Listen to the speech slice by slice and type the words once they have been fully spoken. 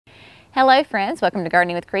Hello friends, welcome to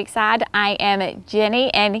Gardening with Creekside. I am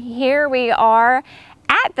Jenny and here we are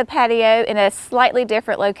at the patio in a slightly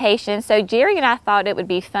different location. So Jerry and I thought it would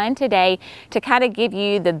be fun today to kind of give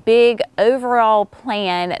you the big overall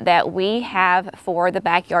plan that we have for the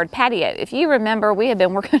backyard patio. If you remember, we have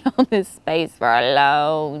been working on this space for a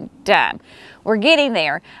long time. We're getting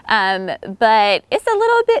there, but it's a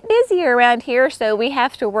little bit busier around here, so we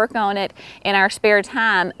have to work on it in our spare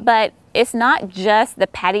time. But it's not just the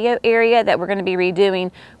patio area that we're going to be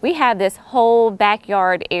redoing. We have this whole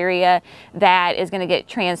backyard area that is going to get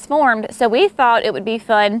transformed. So we thought it would be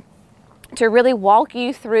fun to really walk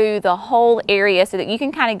you through the whole area so that you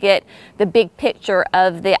can kind of get the big picture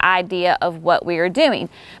of the idea of what we are doing.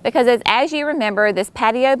 Because as you remember, this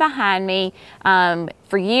patio behind me,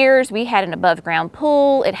 for years we had an above ground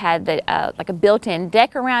pool. It had like a built-in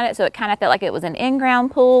deck around it, so it kind of felt like it was an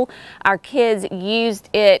in-ground pool. Our kids used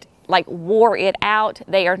it, like wore it out.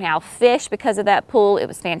 They are now fish because of that pool. It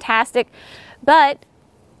was fantastic. But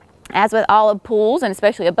as with all of pools, and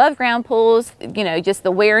especially above ground pools, you know, just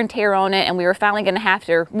the wear and tear on it, and we were finally going to have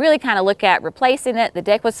to really kind of look at replacing it. The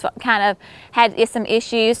deck was kind of had some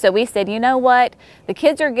issues, so we said, you know what, the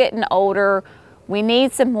kids are getting older. We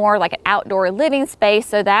need some more like an outdoor living space,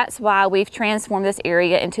 so that's why we've transformed this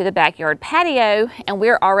area into the backyard patio, and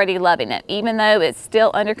we're already loving it. Even though it's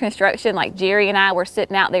still under construction, like Jerry and I were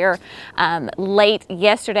sitting out there late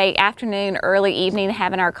yesterday afternoon, early evening,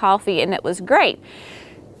 having our coffee, and it was great.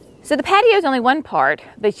 So the patio is only one part,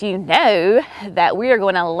 but you know that we are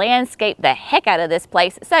going to landscape the heck out of this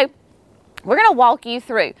place. So we're going to walk you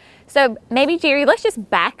through. So maybe Jerry, let's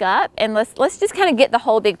just back up and let's just kind of get the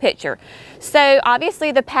whole big picture. So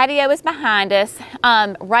obviously the patio is behind us.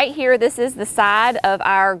 Right here, this is the side of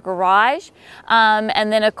our garage.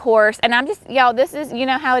 And then of course, and I'm just, y'all, this is, you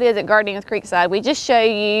know how it is at Gardening with Creekside. We just show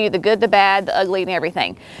you the good, the bad, the ugly, and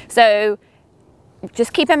everything. So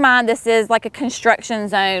just keep in mind this is like a construction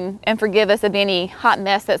zone, and forgive us of any hot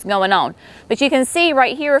mess that's going on. But you can see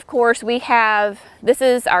right here, of course, we have, this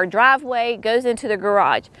is our driveway, goes into the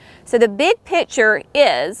garage. So the big picture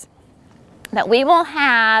is that we will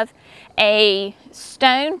have a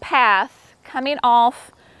stone path coming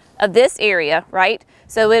off of this area, right?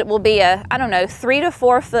 So it will be a, I don't know, 3 to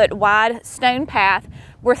 4 foot wide stone path.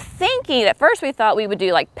 We're thinking, at first we thought we would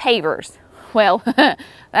do like pavers. Well,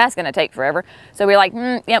 that's going to take forever. So we're like,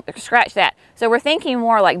 yep, scratch that. So we're thinking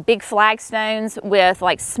more like big flagstones with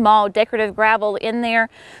like small decorative gravel in there.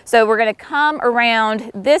 So we're going to come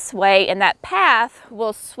around this way, and that path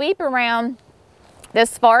will sweep around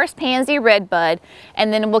this forest pansy redbud,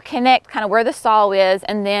 and then we'll connect kind of where the saw is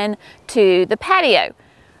and then to the patio.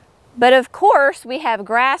 But of course, we have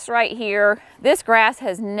grass right here. This grass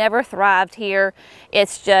has never thrived here.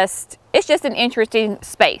 It's just an interesting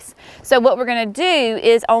space. So what we're going to do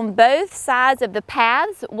is on both sides of the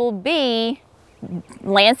paths will be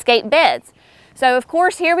landscape beds. So of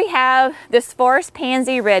course, here we have this forest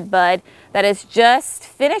pansy redbud that is just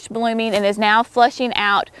finished blooming and is now flushing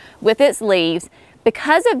out with its leaves.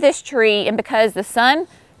 Because of this tree and because the sun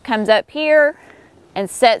comes up here and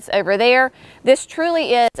sets over there, this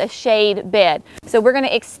truly is a shade bed. So we're going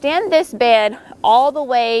to extend this bed all the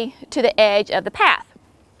way to the edge of the path.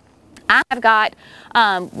 I've got,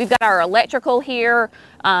 we've got our electrical here,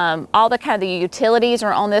 all the kind of the utilities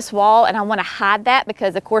are on this wall, and I want to hide that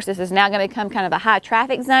because of course this is now going to become kind of a high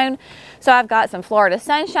traffic zone. So I've got some Florida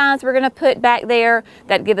sunshines we're going to put back there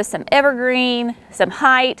that give us some evergreen, some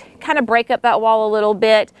height, kind of break up that wall a little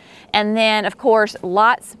bit. And then of course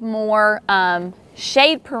lots more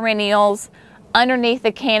shade perennials underneath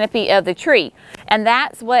the canopy of the tree. And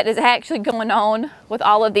that's what is actually going on with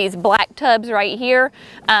all of these black tubs right here.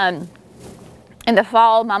 In the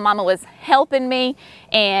fall, my mama was helping me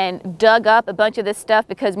and dug up a bunch of this stuff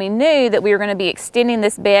because we knew that we were going to be extending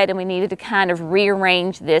this bed and we needed to kind of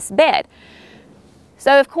rearrange this bed.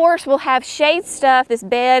 So of course we'll have shade stuff, this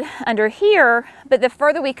bed under here, but the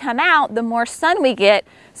further we come out, the more sun we get.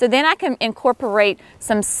 So then I can incorporate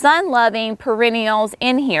some sun-loving perennials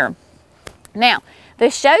in here. Now, the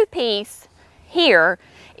showpiece here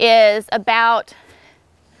is about,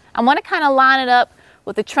 I want to kind of line it up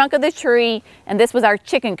with the trunk of the tree, and this was our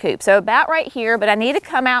chicken coop. So about right here, but I need to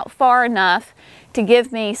come out far enough to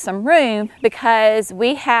give me some room because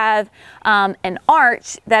we have an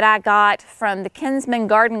arch that I got from the Kinsman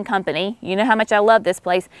Company. You know how much I love this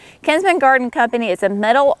place. Kinsman Company is a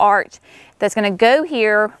metal arch that's going to go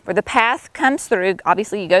here where the path comes through.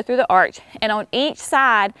 Obviously you go through the arch, and on each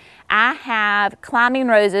side I have climbing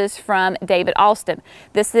roses from David Austin.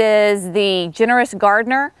 This is the Generous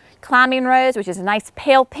Gardener climbing rose, which is a nice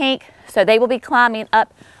pale pink. So they will be climbing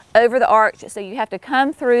up over the arch, so you have to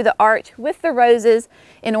come through the arch with the roses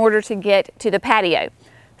in order to get to the patio.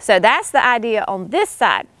 So that's the idea on this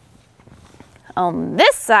side. On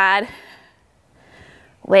this side,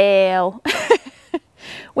 well,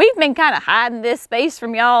 we've been kind of hiding this space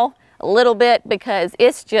from y'all a little bit because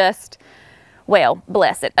it's just, well,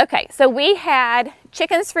 bless it. Okay, so we had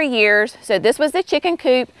chickens for years. So this was the chicken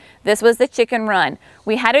coop. This was the chicken run.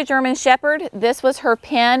 We had a German Shepherd. This was her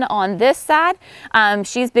pen on this side.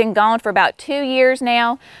 She's been gone for about 2 years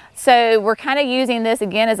now. So we're kind of using this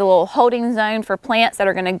again as a little holding zone for plants that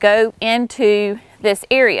are going to go into this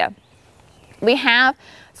area. We have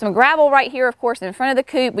some gravel right here, of course, in front of the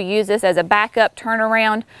coop. We use this as a backup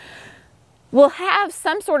turnaround. We'll have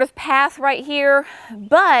some sort of path right here,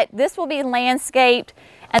 but this will be landscaped.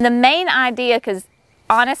 And the main idea, because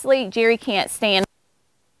honestly, Jerry can't stand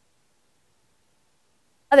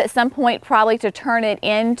at some point probably to turn it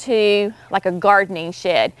into like a gardening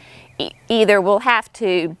shed. Either we'll have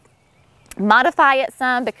to modify it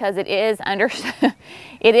some because it is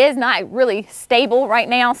it is not really stable right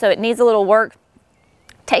now, so it needs a little work.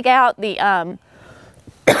 Take out the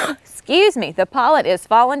excuse me, the pollen is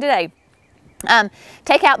falling today.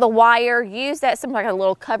 Take out the wire, use that something like a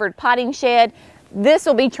little covered potting shed. This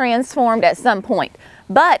will be transformed at some point.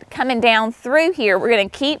 But coming down through here, we're going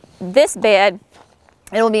to keep this bed.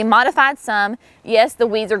 It will be modified some. Yes, the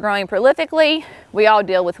weeds are growing prolifically. We all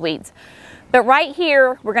deal with weeds. But right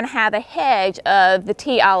here, we're going to have a hedge of the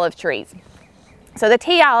tea olive trees. So the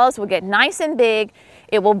tea olives will get nice and big.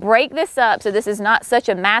 It will break this up so this is not such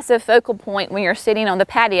a massive focal point when you're sitting on the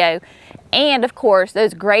patio. And of course,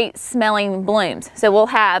 those great smelling blooms. So we'll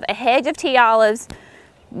have a hedge of tea olives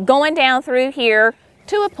going down through here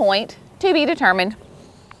to a point to be determined.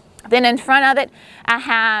 Then in front of it, I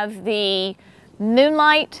have the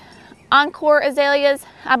Moonlight Encore azaleas,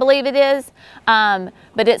 I believe it is.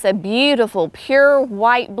 But it's a beautiful, pure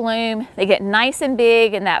white bloom. They get nice and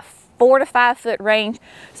big in that 4 to 5 foot range.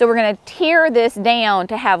 So we're going to tear this down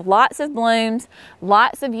to have lots of blooms,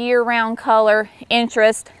 lots of year-round color,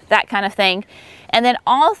 interest, that kind of thing. And then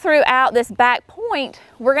all throughout this back point,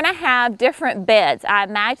 we're going to have different beds. I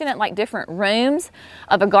imagine it like different rooms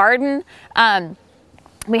of a garden.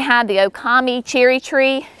 We had the Okami cherry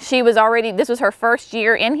tree. This was her first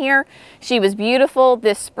year in here. She was beautiful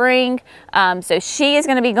this spring. So she is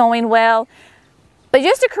going to be going well. But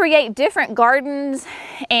just to create different gardens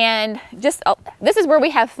and just, this is where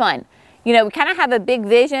we have fun. You know, we kind of have a big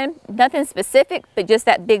vision, nothing specific, but just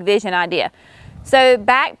that big vision idea. So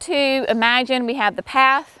back to imagine we have the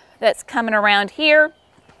path that's coming around here.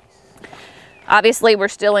 Obviously, we're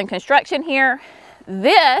still in construction here.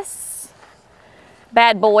 This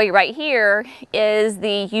bad boy right here is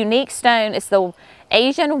the unique stone. It's the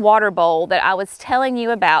Asian water bowl that I was telling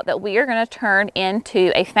you about that we are going to turn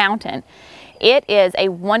into a fountain. It is a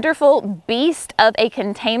wonderful beast of a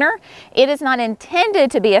container. It is not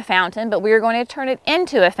intended to be a fountain, but we are going to turn it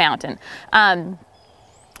into a fountain.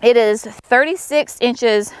 It is 36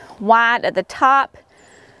 inches wide at the top.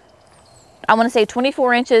 I want to say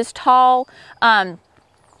 24 inches tall. And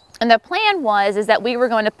the plan is that we were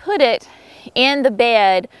going to put it in the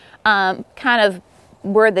bed, kind of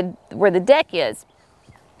where the deck is.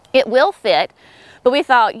 It will fit, but we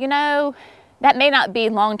thought, you know, that may not be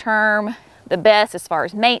long-term the best as far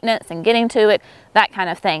as maintenance and getting to it, that kind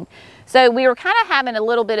of thing. So we were kind of having a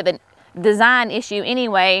little bit of a design issue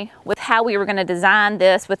anyway with how we were going to design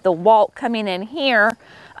this with the walk coming in here.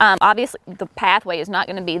 Obviously the pathway is not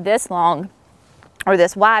going to be this long, or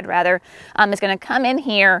this wide rather. It's going to come in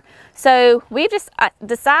here. So we've just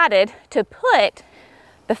decided to put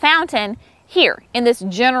the fountain here in this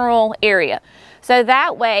general area. So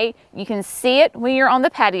that way you can see it when you're on the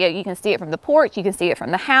patio, you can see it from the porch, you can see it from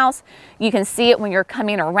the house, you can see it when you're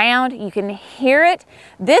coming around, you can hear it.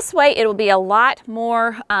 This way it will be a lot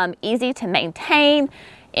more easy to maintain.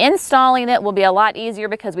 Installing it will be a lot easier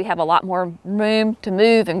because we have a lot more room to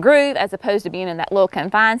move and groove as opposed to being in that little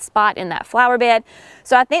confined spot in that flower bed.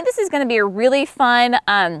 So I think this is going to be a really fun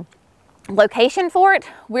location for it.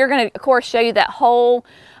 We're going to, of course, show you that whole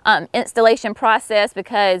installation process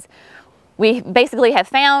because we basically have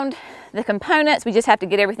found the components. We just have to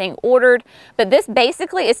get everything ordered. But this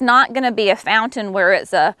basically, it's not going to be a fountain where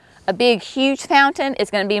it's a big, huge fountain. It's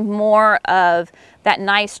going to be more of that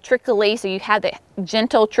nice trickly, so you have the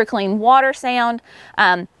gentle trickling water sound,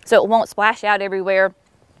 so it won't splash out everywhere.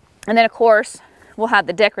 And then, of course, we'll have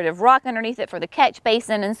the decorative rock underneath it for the catch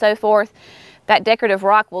basin and so forth. That decorative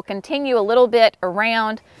rock will continue a little bit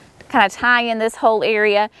around, kind of tie in this whole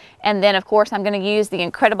area. And then of course I'm going to use the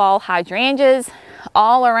Incredible hydrangeas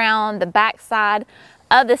all around the back side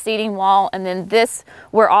of the seating wall, and then this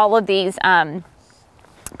where all of these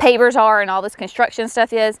pavers are and all this construction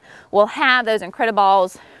stuff is, we'll have those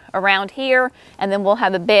Incrediballs around here, and then we'll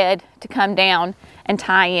have a bed to come down and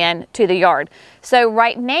tie in to the yard. So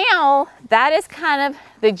right now, that is kind of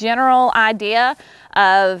the general idea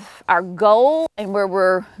of our goal and where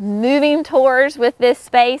we're moving towards with this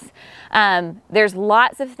space. There's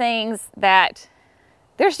lots of things that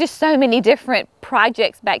there's just so many different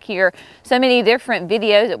projects back here, so many different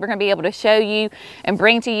videos that we're going to be able to show you and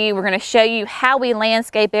bring to you. We're going to show you how we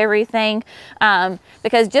landscape everything,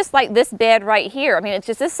 because just like this bed right here, I mean, it's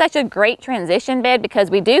just such a great transition bed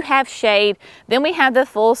because we do have shade, then we have the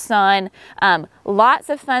full sun, lots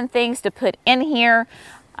of fun things to put in here.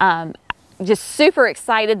 Just super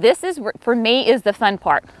excited. This is, for me, is the fun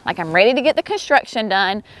part. Like, I'm ready to get the construction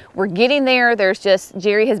done. We're getting there. There's just,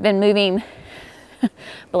 Jerry has been moving.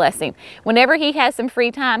 Bless him. Whenever he has some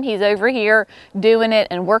free time, he's over here doing it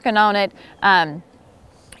and working on it.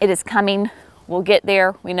 It is coming. We'll get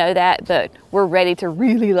there. We know that, but we're ready to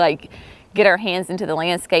really like get our hands into the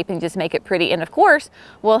landscape and just make it pretty. And of course,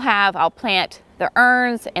 I'll plant the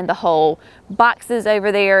urns and the whole boxes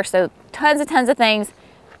over there. So tons of things,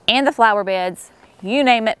 and the flower beds, you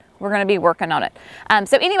name it. We're going to be working on it.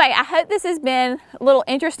 So anyway, I hope this has been a little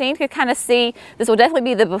interesting to kind of see. This will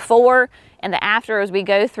definitely be the before and the after as we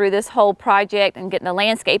go through this whole project and getting the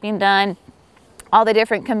landscaping done, all the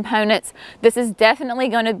different components. This is definitely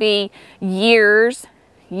going to be years,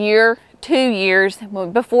 2 years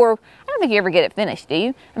before. I don't think you ever get it finished, do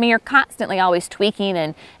you? I mean, you're constantly always tweaking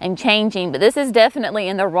and changing, but this is definitely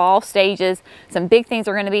in the raw stages. Some big things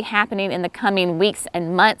are going to be happening in the coming weeks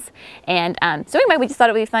and months. And so anyway, we just thought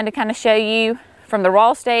it would be fun to kind of show you from the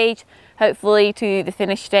raw stage, hopefully to the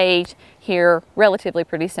finished stage here relatively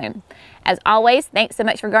pretty soon. As always, thanks so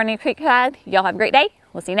much for gardening Creekside. Y'all have a great day.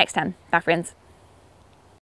 We'll see you next time. Bye, friends.